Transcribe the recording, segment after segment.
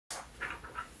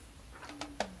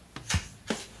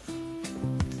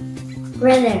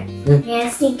Brother, I have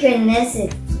a secret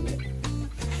message.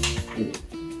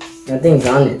 Nothing's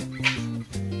on it.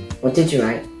 What did you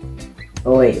write?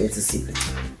 Oh wait, it's a secret.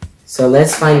 So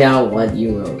let's find out what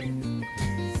you wrote.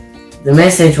 The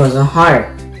message was a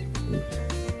heart.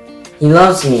 He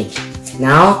loves me.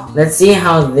 Now, let's see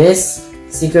how this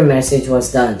secret message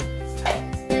was done.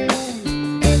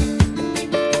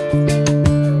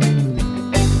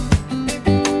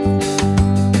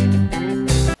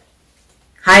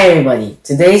 Hi everybody,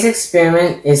 today's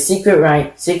experiment is secret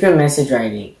message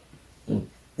writing.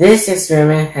 This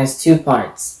experiment has two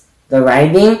parts, the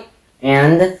writing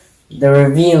and the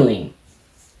revealing.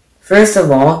 First of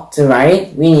all, to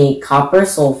write, we need copper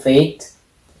sulfate,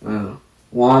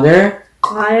 water,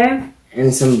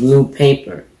 and some blue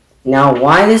paper. Now,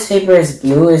 why this paper is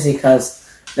blue is because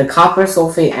the copper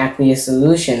sulfate aqueous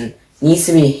solution needs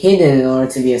to be hidden in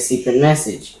order to be a secret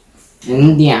message.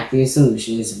 And the aqueous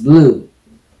solution is blue.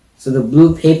 So the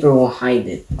blue paper will hide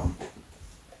it.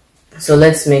 So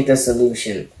let's make the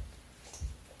solution.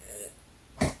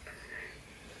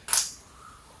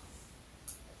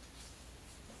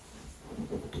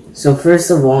 So first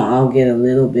of all, I'll get a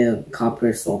little bit of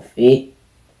copper sulfate.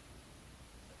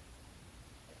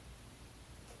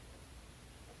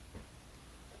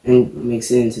 And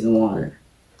mix it into the water.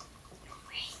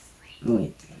 Oh,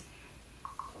 wait.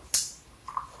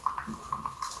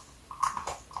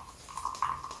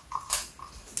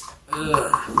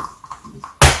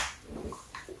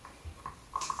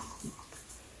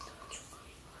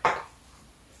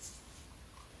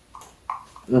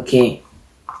 Okay,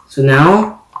 so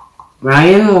now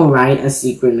Ryan will write a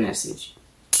secret message.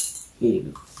 Here you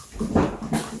go.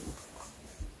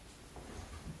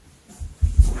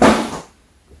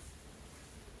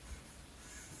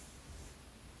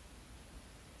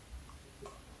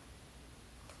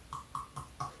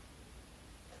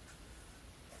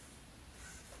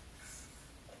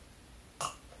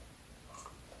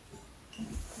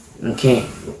 Okay,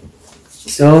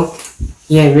 so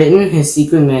he had written his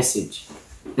secret message.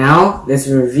 Now, let's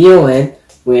reveal it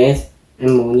with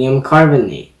ammonium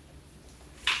carbonate.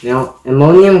 Now,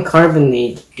 ammonium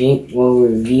carbonate will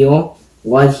reveal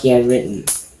what he had written.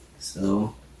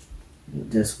 So,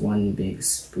 just one big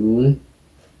spoon.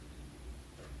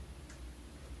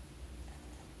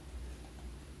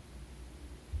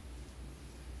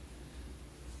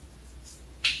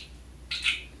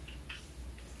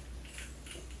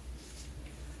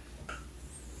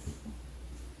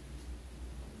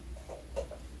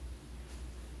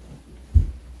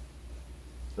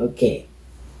 Okay,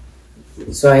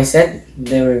 so I set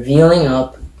the revealing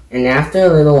up, and after a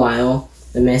little while,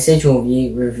 the message will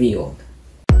be revealed.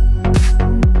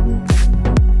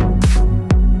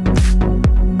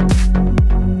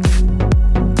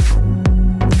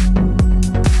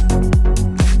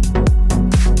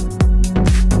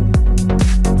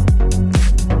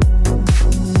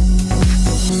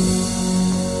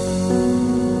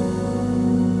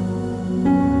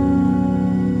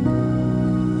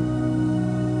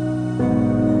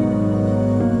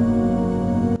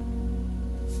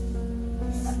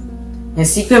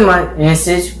 His secret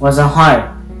message was a heart.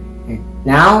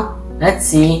 Now, let's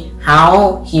see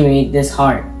how he made this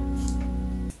heart.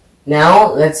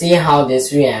 Now, let's see how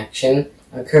this reaction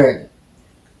occurred.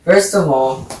 First of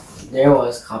all, there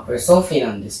was copper sulfate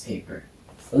on this paper.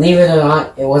 Believe it or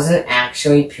not, it wasn't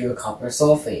actually pure copper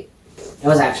sulfate. It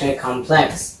was actually a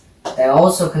complex that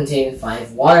also contained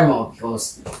 5 water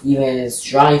molecules, even in its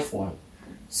dry form.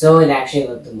 So it actually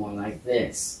looked more like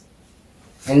this.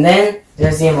 And then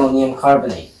there's the ammonium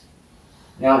carbonate.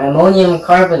 Now ammonium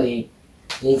carbonate,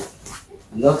 it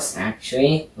looks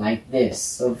actually like this.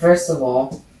 So first of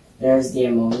all, there's the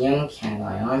ammonium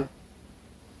cation.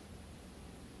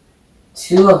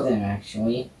 2 of them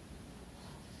actually.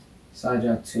 So I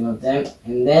draw 2 of them.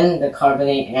 And then the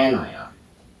carbonate anion.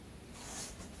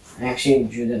 I actually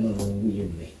drew them a little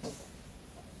weird way.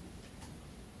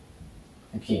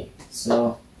 Okay,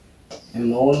 so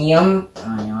ammonium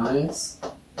ions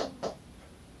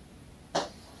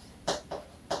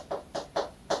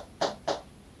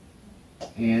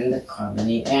and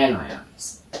carbonate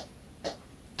anions.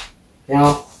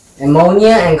 Now, ammonia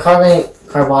and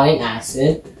carbonic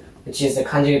acid, which is the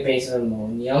conjugate base of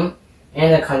ammonium,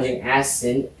 and the conjugate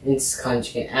acid, its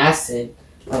conjugate acid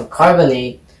of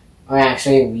carbonate, are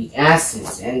actually weak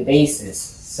acids and bases.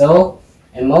 So,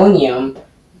 ammonium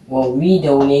will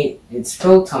redonate its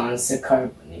protons to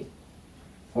carbonate,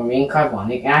 forming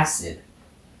carbonic acid.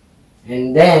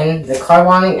 And then the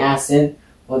carbonic acid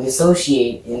will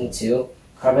dissociate into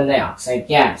carbon dioxide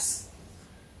gas.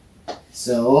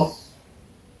 So,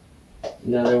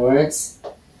 in other words,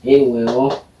 it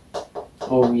will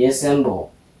or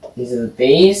reassemble into the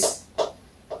base,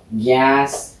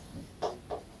 gas,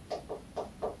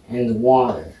 and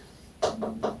water.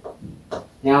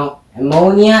 Now,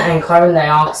 ammonia and carbon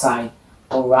dioxide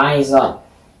will rise up.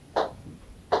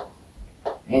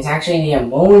 And it's actually the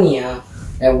ammonia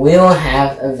that will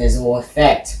have a visible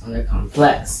effect on the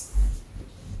complex.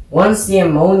 Once the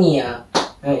ammonia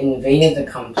invaded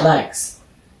the complex,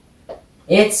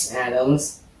 its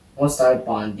atoms will start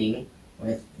bonding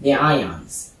with the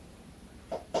ions.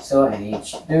 So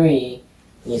NH3,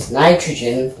 this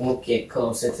nitrogen will get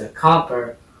closer to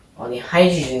copper, while the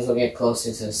hydrogens will get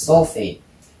closer to the sulfate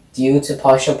due to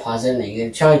partial positive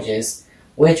negative charges,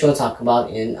 which we'll talk about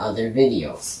in other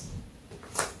videos.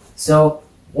 So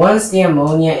once the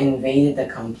ammonia invaded the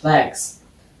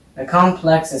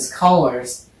complex's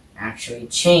colors actually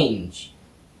change.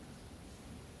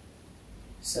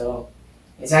 So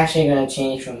it's actually going to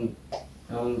change from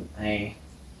a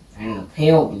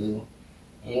pale blue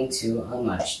into a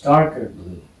much darker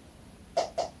blue.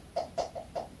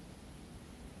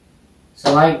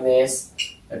 So like this,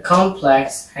 the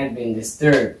complex had been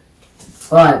disturbed.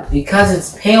 But because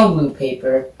it's pale blue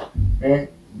paper, the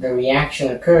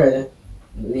reaction occurred,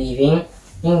 leaving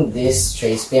this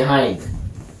trace behind.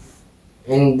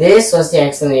 And this was the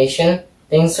explanation.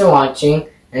 Thanks for watching,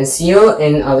 and see you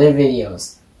in other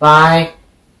videos. Bye!